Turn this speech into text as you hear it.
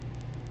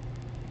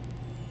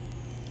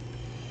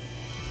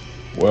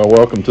Well,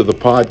 welcome to the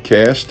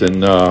podcast,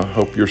 and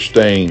hope you're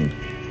staying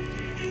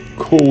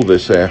cool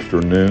this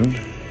afternoon.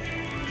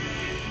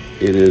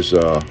 It is,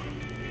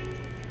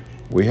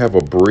 we have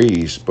a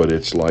breeze, but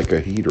it's like a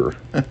heater.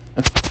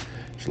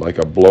 It's like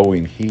a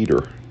blowing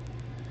heater.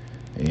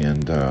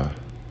 And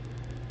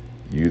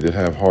you that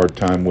have hard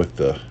time with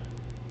the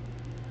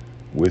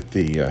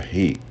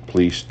heat,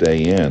 please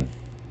stay in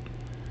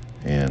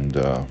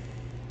and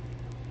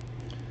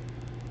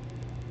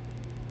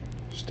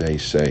stay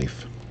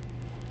safe.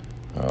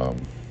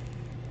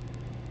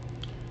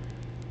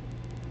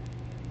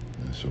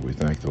 So we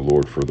thank the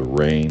Lord for the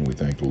rain. We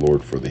thank the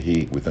Lord for the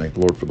heat. We thank the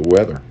Lord for the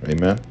weather.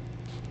 Amen.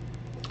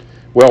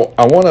 Well,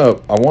 I want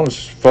to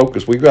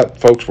focus. We've got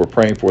folks we're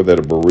praying for that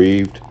are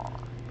bereaved.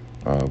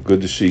 Good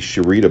to see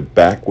Sharita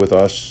back with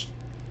us,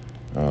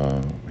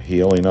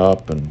 healing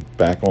up and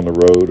back on the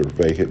road.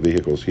 Her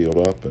vehicle's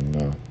healed up,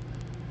 and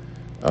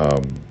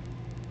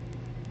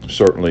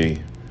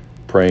certainly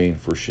praying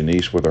for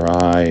Shanice with her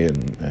eye,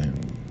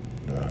 and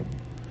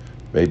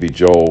baby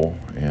Joel,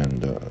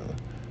 and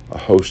a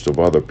host of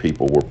other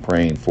people we're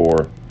praying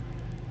for.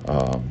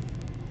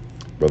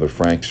 Brother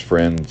Frank's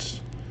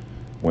friends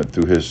went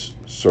through his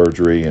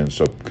surgery, and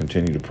so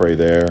continue to pray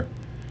there.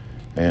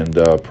 And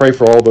pray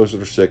for all those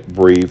that are sick,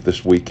 bereaved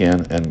this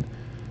weekend. And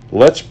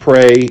let's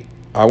pray.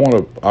 I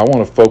want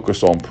to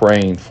focus on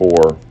praying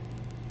for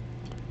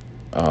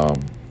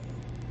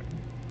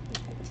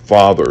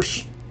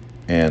fathers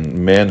and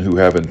men who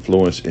have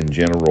influence in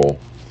general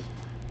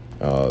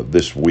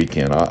this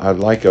weekend. I'd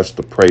like us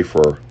to pray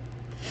for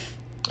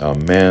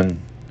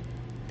men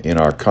in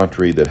our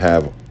country that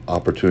have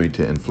opportunity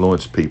to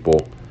influence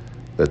people,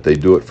 that they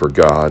do it for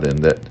God, and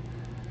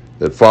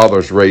that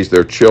fathers raise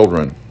their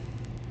children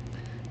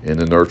in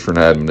the nurture and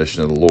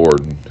admonition of the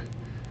Lord. And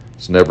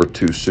it's never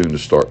too soon to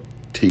start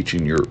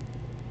teaching your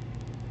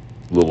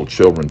little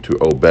children to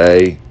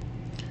obey,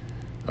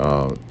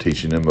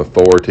 teaching them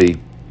authority.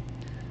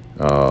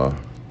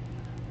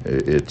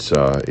 It's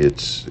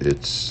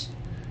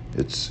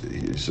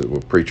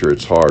well, preacher,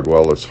 it's hard.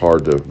 Well, it's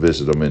hard to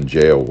visit them in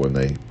jail when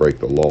they break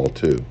the law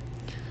too.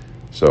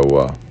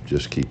 So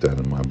just keep that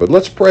in mind. But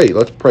let's pray.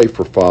 Let's pray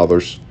for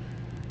fathers.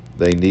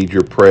 They need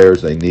your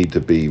prayers. They need to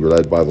be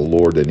led by the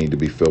Lord. They need to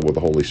be filled with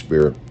the Holy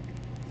Spirit.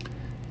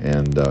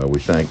 And we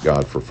thank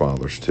God for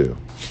fathers too,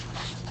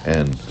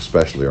 and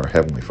especially our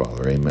Heavenly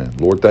Father. Amen.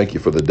 Lord, thank you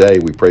for the day.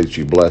 We pray that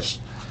you bless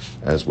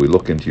as we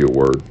look into your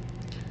word.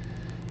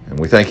 And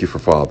we thank you for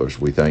fathers.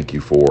 We thank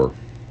you for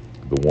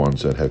the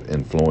ones that have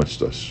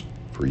influenced us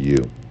for you.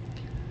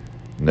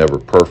 Never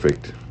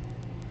perfect.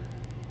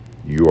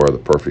 You are the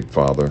perfect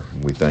Father.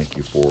 And we thank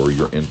you for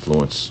your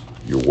influence,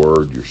 your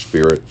word, your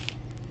spirit.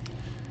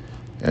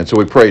 And so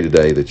we pray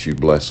today that you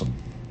bless them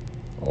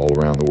all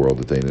around the world,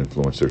 that they'd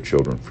influence their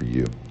children for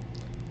you.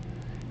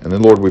 And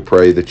then, Lord, we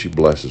pray that you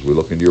bless as we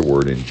look into your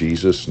word in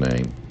Jesus'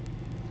 name.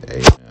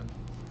 Amen.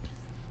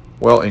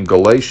 Well, in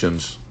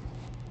Galatians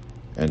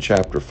and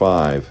chapter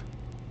 5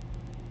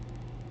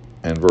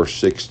 and verse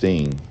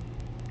 16,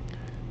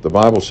 the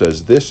Bible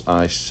says, "This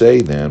I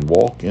say then,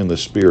 walk in the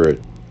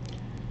Spirit,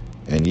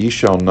 and ye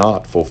shall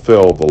not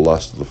fulfill the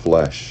lust of the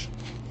flesh."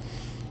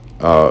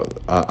 I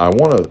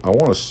want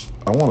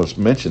to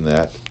mention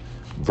that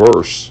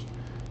verse,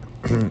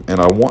 and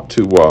I want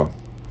to.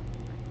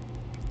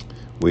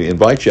 We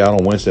invite you out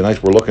on Wednesday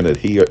nights. We're looking at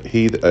he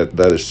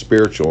that is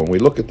spiritual, and we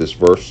look at this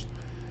verse.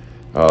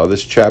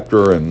 This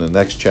chapter and the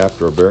next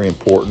chapter are very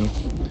important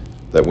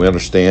that we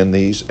understand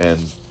these,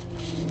 and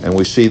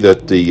we see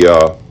that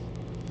the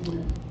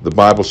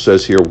Bible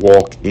says here,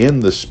 walk in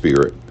the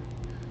Spirit.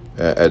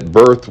 At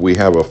birth, we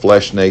have a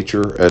flesh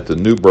nature. At the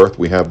new birth,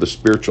 we have the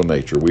spiritual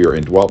nature. We are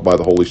indwelt by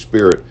the Holy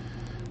Spirit.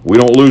 We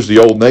don't lose the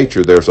old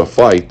nature. There's a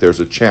fight. There's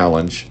a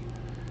challenge.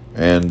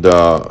 And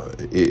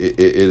it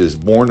is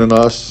born in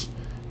us,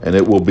 and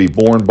it will be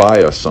born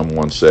by us,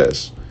 someone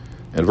says.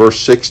 And verse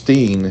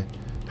 16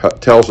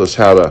 tells us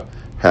how to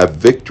have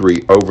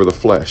victory over the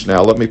flesh.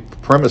 Now, let me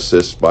premise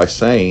this by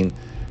saying,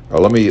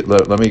 let me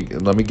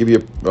give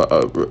you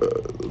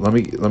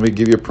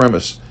a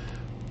premise.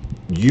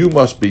 You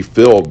must be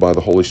filled by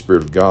the Holy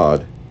Spirit of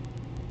God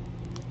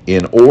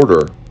in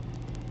order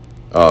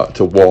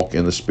to walk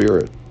in the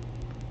Spirit.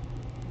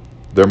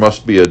 There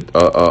must be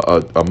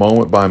a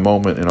moment by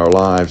moment in our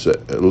lives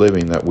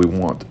living that we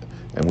want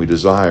and we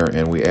desire,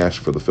 and we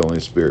ask for the filling of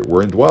the Spirit.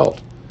 We're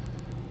indwelt,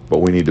 but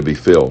we need to be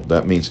filled.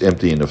 That means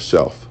emptying of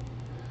self.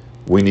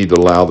 We need to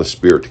allow the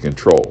Spirit to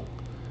control.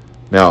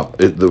 Now,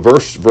 the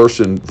verse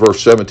in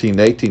verse 17 and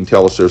 18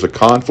 tell us there's a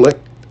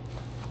conflict.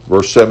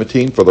 Verse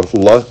 17, for the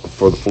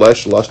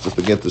flesh lusteth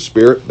against the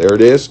Spirit. There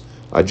it is.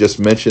 I just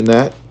mentioned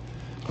that.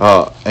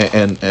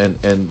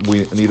 And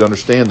we need to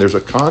understand there's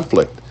a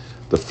conflict.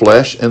 The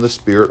flesh and the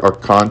Spirit are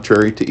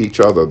contrary to each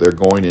other. They're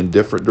going in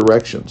different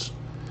directions.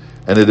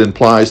 And it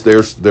implies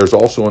there's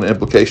also an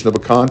implication of a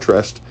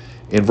contrast.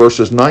 In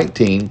verses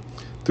 19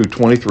 through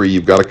 23,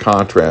 you've got a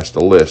contrast, a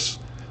list.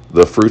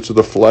 The fruits of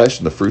the flesh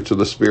and the fruits of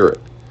the Spirit.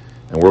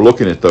 And we're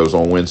looking at those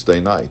on Wednesday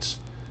nights.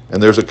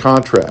 And there's a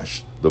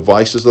contrast. The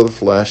vices of the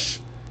flesh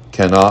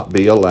cannot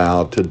be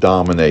allowed to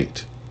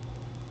dominate.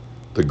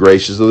 The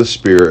graces of the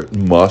Spirit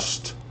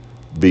must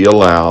be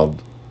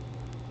allowed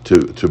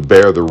to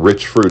bear the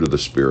rich fruit of the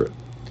Spirit.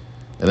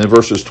 And then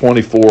verses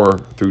 24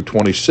 through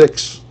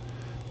 26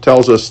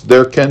 tells us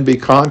there can be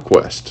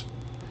conquest.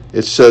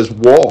 It says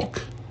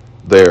walk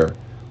there.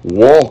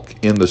 Walk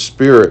in the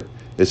Spirit.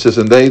 It says,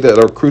 and they that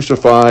are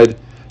crucified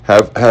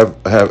have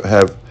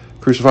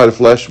crucified the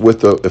flesh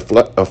with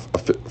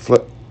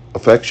the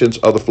affections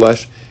of the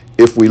flesh.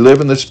 If we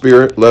live in the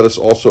Spirit, let us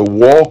also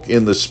walk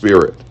in the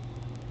Spirit.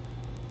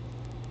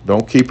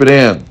 Don't keep it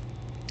in.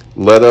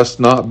 Let us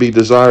not be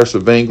desirous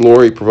of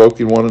vainglory,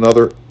 provoking one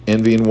another,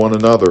 envying one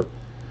another.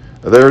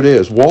 There it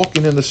is,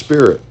 walking in the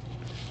Spirit.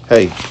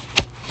 Hey,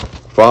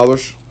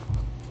 fathers,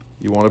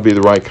 you want to be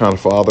the right kind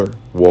of father?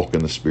 Walk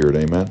in the Spirit.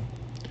 Amen.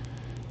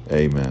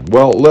 Amen.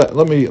 Well,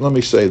 let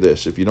me say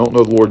this. If you don't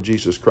know the Lord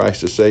Jesus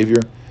Christ as Savior,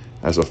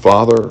 as a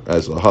father,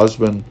 as a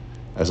husband,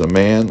 as a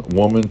man,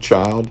 woman,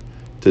 child,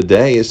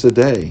 today is the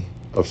day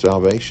of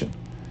salvation.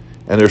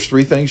 And there's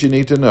 3 things you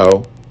need to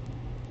know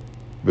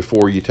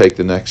before you take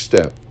the next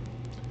step.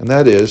 And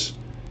that is,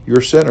 you're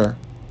a sinner,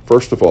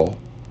 first of all.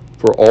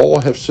 For all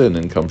have sinned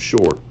and come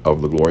short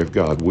of the glory of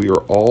God. We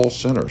are all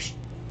sinners.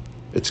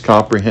 It's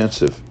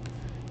comprehensive.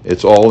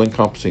 It's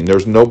all-encompassing.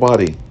 There's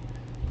nobody.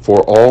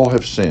 For all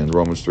have sinned,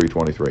 Romans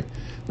 3:23.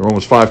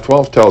 Romans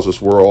 5:12 tells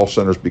us we're all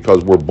sinners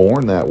because we're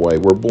born that way.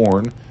 We're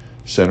born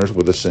sinners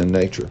with a sin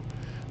nature.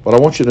 But I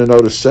want you to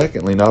notice,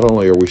 secondly, not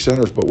only are we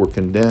sinners, but we're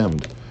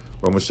condemned.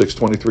 Romans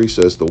 6:23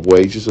 says the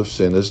wages of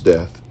sin is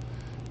death.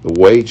 The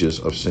wages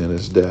of sin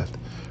is death.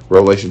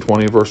 Revelation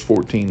 20 verse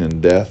 14,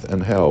 and death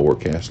and hell were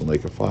cast in the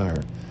lake of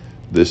fire.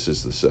 This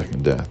is the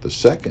second death. The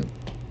second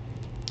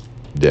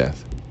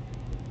death.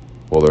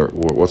 Well,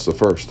 what's the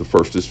first? The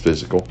first is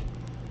physical.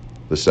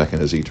 The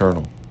second is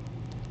eternal.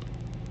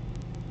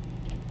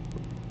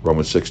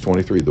 Romans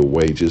 6:23, the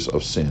wages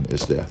of sin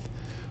is death.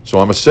 So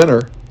I'm a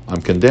sinner,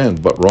 I'm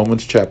condemned, but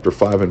Romans chapter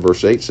 5 and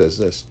verse 8 says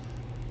this,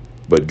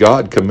 but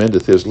God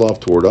commendeth his love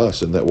toward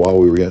us, in that while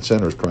we were yet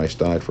sinners, Christ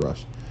died for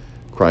us.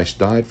 Christ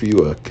died for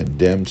you, a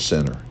condemned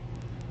sinner.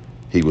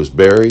 He was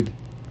buried,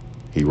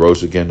 he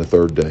rose again the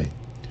third day.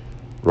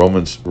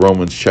 Romans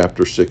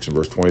chapter 6 and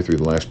verse 23,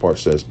 the last part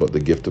says, but the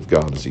gift of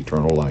God is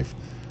eternal life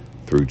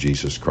through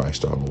Jesus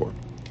Christ our Lord.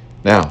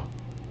 Now,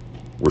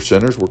 we're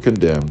sinners, we're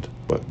condemned,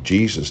 but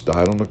Jesus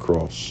died on the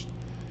cross.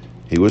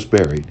 He was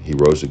buried, he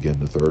rose again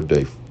the third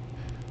day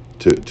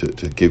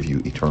to give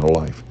you eternal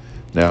life.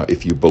 Now,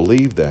 if you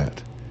believe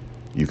that,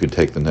 you can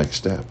take the next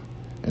step.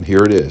 And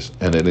here it is,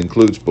 and it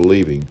includes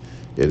believing.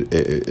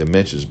 It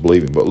mentions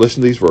believing. But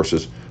listen to these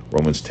verses,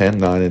 Romans 10,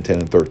 9, and 10,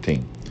 and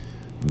 13.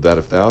 That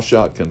if thou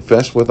shalt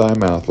confess with thy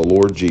mouth the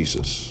Lord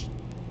Jesus,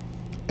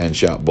 and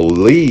shalt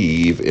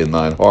believe in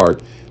thine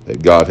heart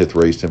that God hath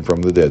raised him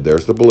from the dead.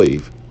 There's the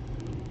believe.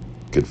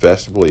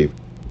 Confess to believe.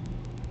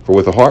 For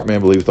with the heart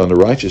man believeth unto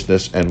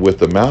righteousness, and with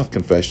the mouth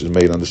confession is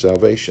made unto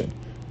salvation.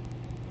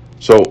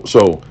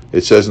 So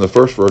it says in the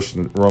first verse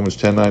in Romans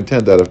 10, 9,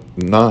 10, that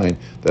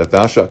if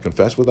thou shalt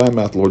confess with thy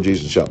mouth the Lord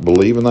Jesus, and shalt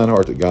believe in thine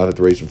heart that God hath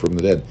raised him from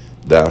the dead,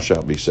 thou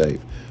shalt be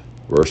saved.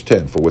 Verse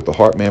 10, for with the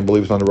heart man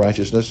believeth unto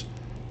righteousness,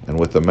 and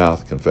with the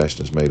mouth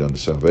confession is made unto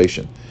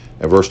salvation.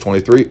 And verse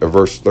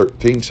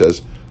 13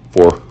 says,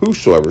 for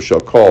whosoever shall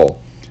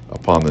call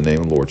upon the name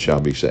of the Lord shall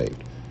be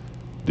saved.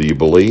 Do you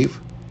believe?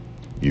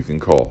 You can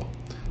call.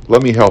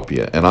 Let me help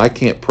you. And I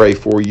can't pray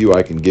for you.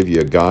 I can give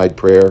you a guide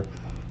prayer,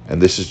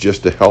 and this is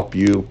just to help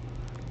you,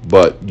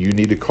 but you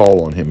need to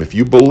call on him. If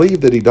you believe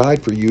that he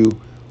died for you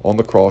on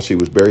the cross, he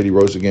was buried, he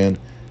rose again,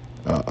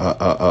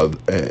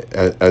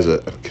 as a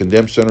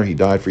condemned sinner, he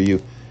died for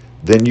you,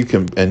 then you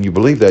can, and you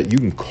believe that, you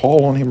can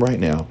call on him right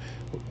now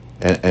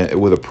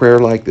and with a prayer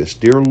like this.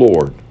 Dear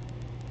Lord,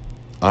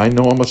 I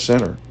know I'm a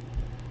sinner,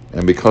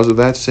 and because of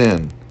that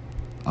sin,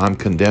 I'm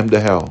condemned to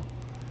hell.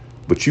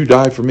 But you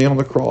died for me on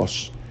the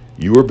cross.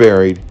 You were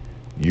buried.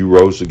 You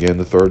rose again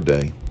the third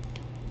day.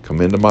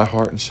 Come into my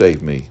heart and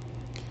save me.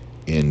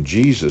 In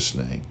Jesus'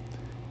 name,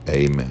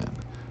 amen.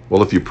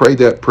 Well, if you prayed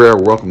that prayer,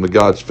 welcome to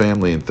God's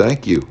family, and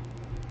thank you.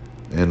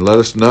 And let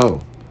us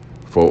know,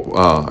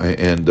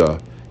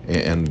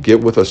 and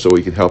get with us so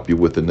we can help you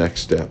with the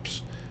next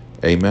steps.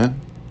 Amen.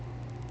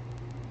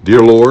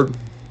 Dear Lord,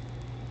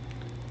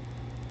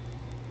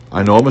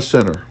 I know I'm a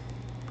sinner,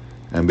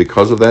 and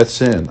because of that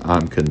sin,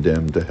 I'm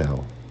condemned to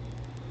hell.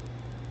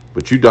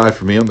 But you died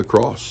for me on the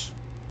cross.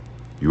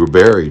 You were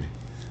buried.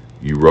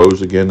 You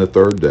rose again the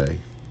third day.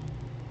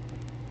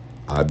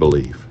 I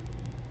believe.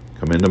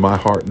 Come into my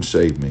heart and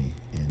save me.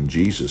 In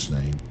Jesus'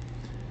 name,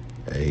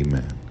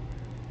 amen.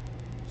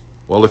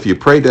 Well, if you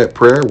prayed that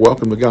prayer,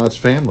 welcome to God's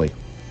family.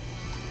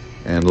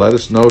 And let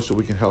us know so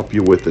we can help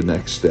you with the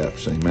next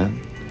steps.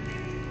 Amen.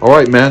 All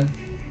right,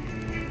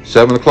 men.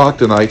 7 o'clock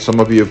tonight. Some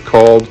of you have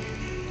called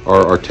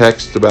or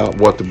texted about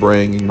what to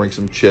bring. You can bring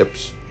some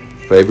chips.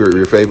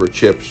 Your favorite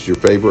chips, your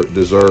favorite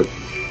dessert,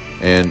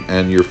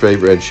 and your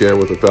favorite, and share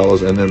with the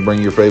fellas, and then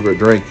bring your favorite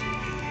drink.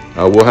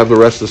 We'll have the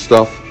rest of the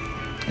stuff,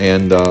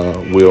 and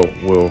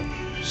we'll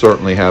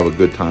certainly have a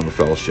good time of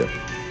fellowship.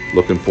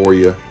 Looking for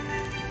you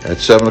at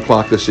 7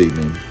 o'clock this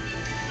evening.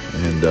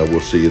 And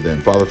we'll see you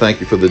then. Father, thank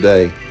you for the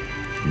day.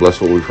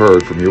 Bless what we've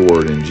heard from your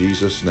word. In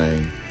Jesus'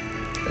 name,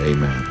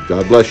 amen.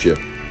 God bless you,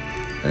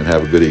 and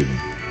have a good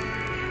evening.